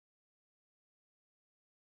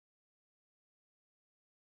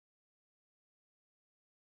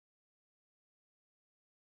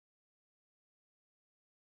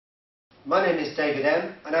My name is David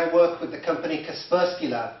M. and I work with the company Kaspersky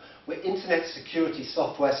Lab. We're Internet Security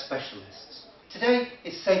Software Specialists. Today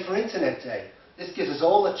is Safer Internet Day. This gives us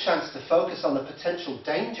all a chance to focus on the potential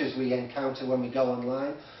dangers we encounter when we go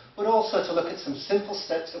online, but also to look at some simple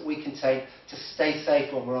steps that we can take to stay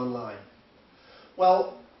safe when we're online.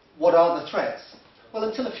 Well, what are the threats? Well,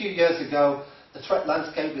 until a few years ago, the threat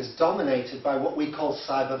landscape was dominated by what we call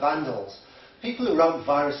cyber vandals, people who wrote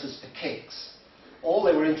viruses for kicks. All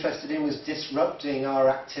they were interested in was disrupting our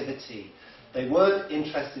activity. They weren't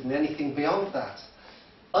interested in anything beyond that.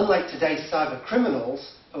 Unlike today's cyber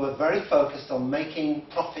criminals, who are very focused on making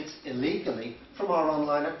profits illegally from our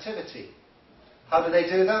online activity. How do they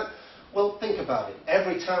do that? Well, think about it.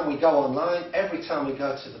 Every time we go online, every time we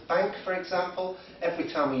go to the bank, for example,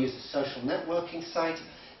 every time we use a social networking site,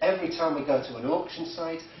 every time we go to an auction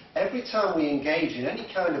site, every time we engage in any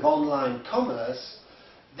kind of online commerce,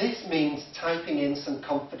 this means typing in some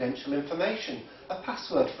confidential information, a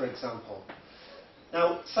password, for example.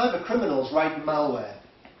 Now, cyber criminals write malware.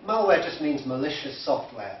 Malware just means malicious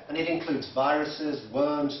software, and it includes viruses,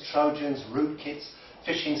 worms, trojans, rootkits,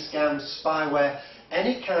 phishing scams, spyware,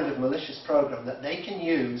 any kind of malicious program that they can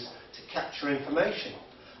use to capture information.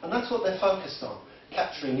 And that's what they're focused on,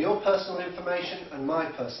 capturing your personal information and my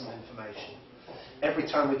personal information. Every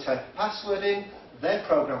time we type a password in, their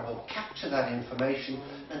program will capture that information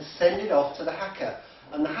and send it off to the hacker.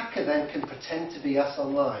 And the hacker then can pretend to be us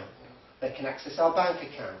online. They can access our bank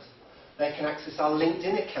account. They can access our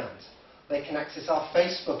LinkedIn account. They can access our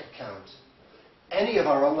Facebook account. Any of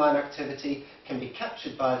our online activity can be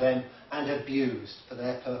captured by them and abused for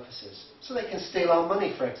their purposes. So they can steal our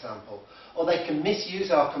money, for example. Or they can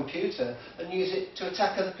misuse our computer and use it to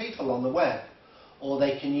attack other people on the web. Or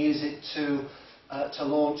they can use it to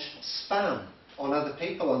launch spam on other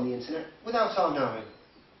people on the internet without our knowing.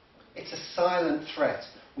 It's a silent threat.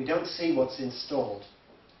 We don't see what's installed.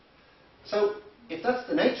 So, if that's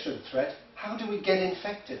the nature of the threat, how do we get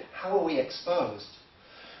infected? How are we exposed?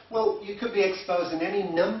 Well, you could be exposed in any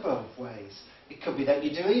number of ways. It could be that you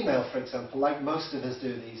do email, for example, like most of us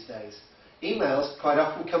do these days. Emails quite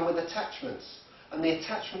often come with attachments, and the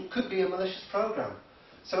attachment could be a malicious program.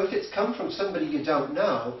 So if it's come from somebody you don't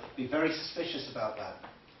know, be very suspicious about that.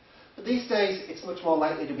 But these days, it's much more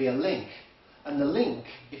likely to be a link. And the link,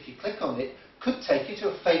 if you click on it, could take you to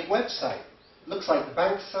a fake website. Looks like the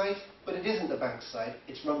bank site, but it isn't the bank site.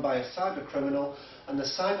 It's run by a cyber criminal, and the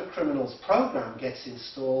cyber criminal's program gets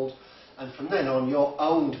installed, and from then on, you're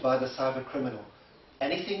owned by the cyber criminal.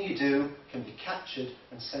 Anything you do can be captured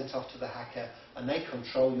and sent off to the hacker, and they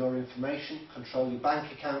control your information, control your bank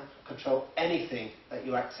account, control anything that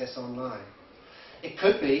you access online. It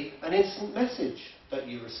could be an instant message that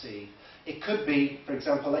you receive. It could be, for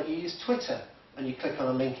example, that you use Twitter, and you click on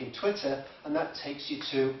a link in Twitter, and that takes you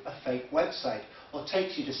to a fake website, or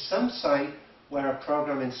takes you to some site where a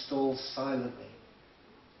program installs silently.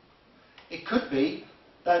 It could be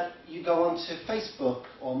that you go onto Facebook,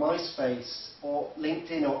 or MySpace, or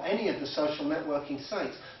LinkedIn, or any of the social networking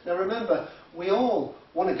sites. Now remember, we all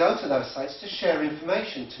want to go to those sites to share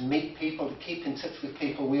information, to meet people, to keep in touch with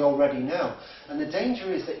people we already know. And the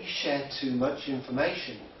danger is that you share too much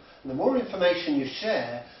information. And the more information you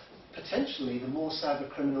share, potentially the more cyber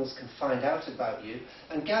criminals can find out about you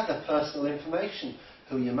and gather personal information,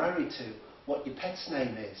 who you're married to, what your pet's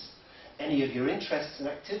name is, any of your interests and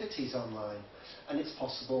activities online. And it's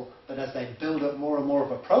possible that as they build up more and more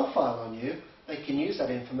of a profile on you, they can use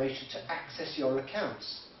that information to access your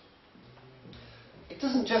accounts. It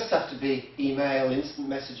doesn't just have to be email, instant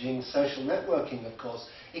messaging, social networking, of course.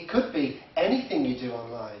 It could be anything you do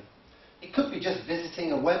online. It could be just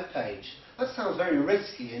visiting a web page. That sounds very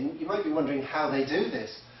risky, and you might be wondering how they do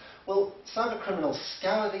this. Well, cyber criminals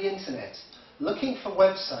scour the internet looking for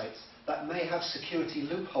websites that may have security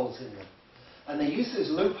loopholes in them. And they use those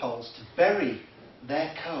loopholes to bury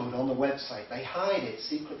their code on the website. They hide it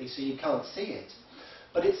secretly so you can't see it.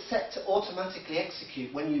 But it's set to automatically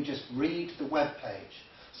execute when you just read the web page.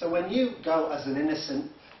 So when you go as an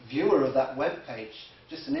innocent viewer of that web page,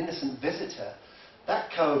 just an innocent visitor,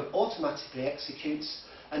 that code automatically executes,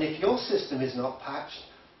 and if your system is not patched,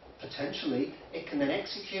 potentially it can then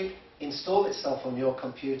execute, install itself on your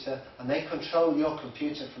computer, and they control your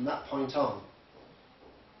computer from that point on.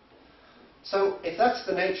 So if that's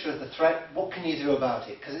the nature of the threat, what can you do about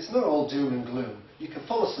it? Because it's not all doom and gloom. You can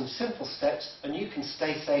follow some simple steps and you can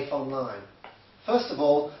stay safe online. First of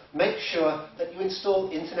all, make sure that you install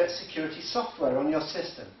internet security software on your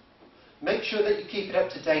system. Make sure that you keep it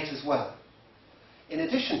up to date as well. In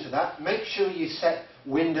addition to that, make sure you set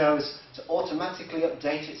Windows to automatically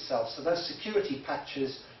update itself, so those security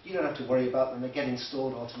patches You don't have to worry about them, they get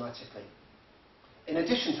installed automatically. In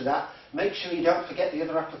addition to that, make sure you don't forget the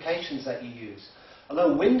other applications that you use.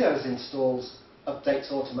 Although Windows installs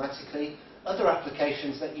updates automatically, other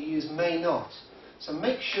applications that you use may not. So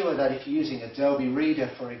make sure that if you're using Adobe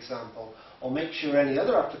Reader, for example, or make sure any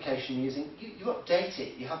other application you're using, you update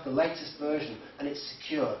it, you have the latest version, and it's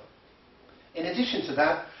secure. In addition to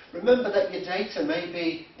that, remember that your data may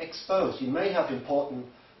be exposed. You may have important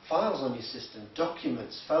files on your system,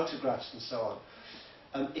 documents, photographs, and so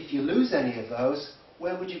on. If you lose any of those,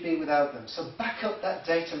 where would you be without them? So back up that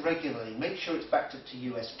data regularly. Make sure it's backed up to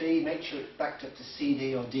USB, make sure it's backed up to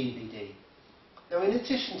CD or DVD. Now, in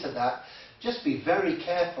addition to that, just be very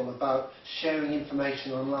careful about sharing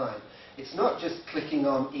information online. It's not just clicking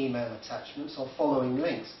on email attachments or following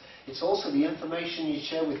links. It's also the information you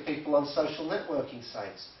share with people on social networking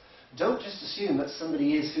sites. Don't just assume that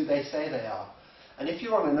somebody is who they say they are. And if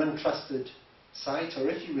you're on an untrusted site, or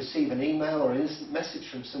if you receive an email or an instant message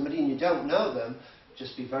from somebody and you don't know them,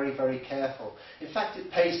 just be very, very careful. In fact,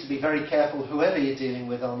 it pays to be very careful whoever you're dealing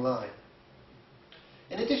with online.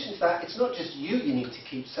 In addition to that, it's not just you need to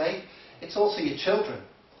keep safe, it's also your children.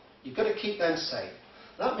 You've got to keep them safe.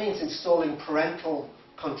 That means installing parental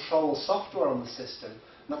control software on the system,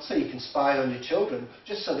 not so you can spy on your children,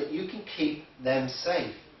 just so that you can keep them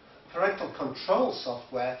safe. Parental control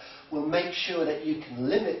software will make sure that you can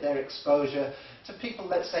limit their exposure to people,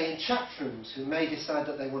 let's say, in chat rooms who may decide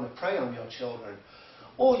that they want to prey on your children.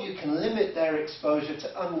 Or you can limit their exposure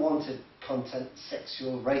to unwanted content,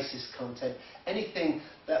 sexual, racist content, anything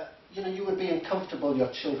that you would be uncomfortable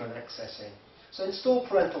your children accessing. So install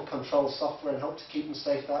parental control software and help to keep them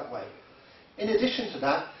safe that way. In addition to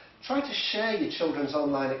that, try to share your children's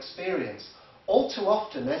online experience. All too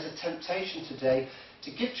often there's a temptation today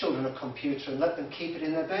to give children a computer and let them keep it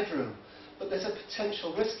in their bedroom. But there's a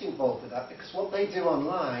potential risk involved with that, because what they do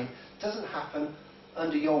online doesn't happen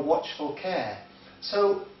under your watchful care.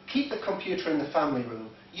 So keep the computer in the family room.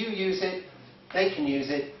 You use it, they can use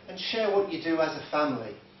it, and share what you do as a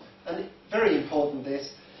family. And very important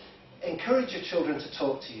this, encourage your children to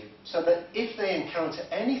talk to you, so that if they encounter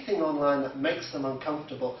anything online that makes them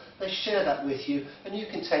uncomfortable, they share that with you, and you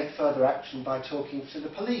can take further action by talking to the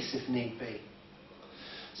police if need be.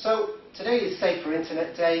 So today is Safer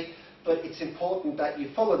Internet Day, but it's important that you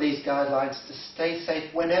follow these guidelines to stay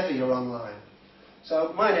safe whenever you're online.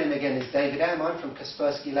 So my name again is David M. I'm from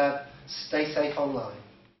Kaspersky Lab. Stay safe online.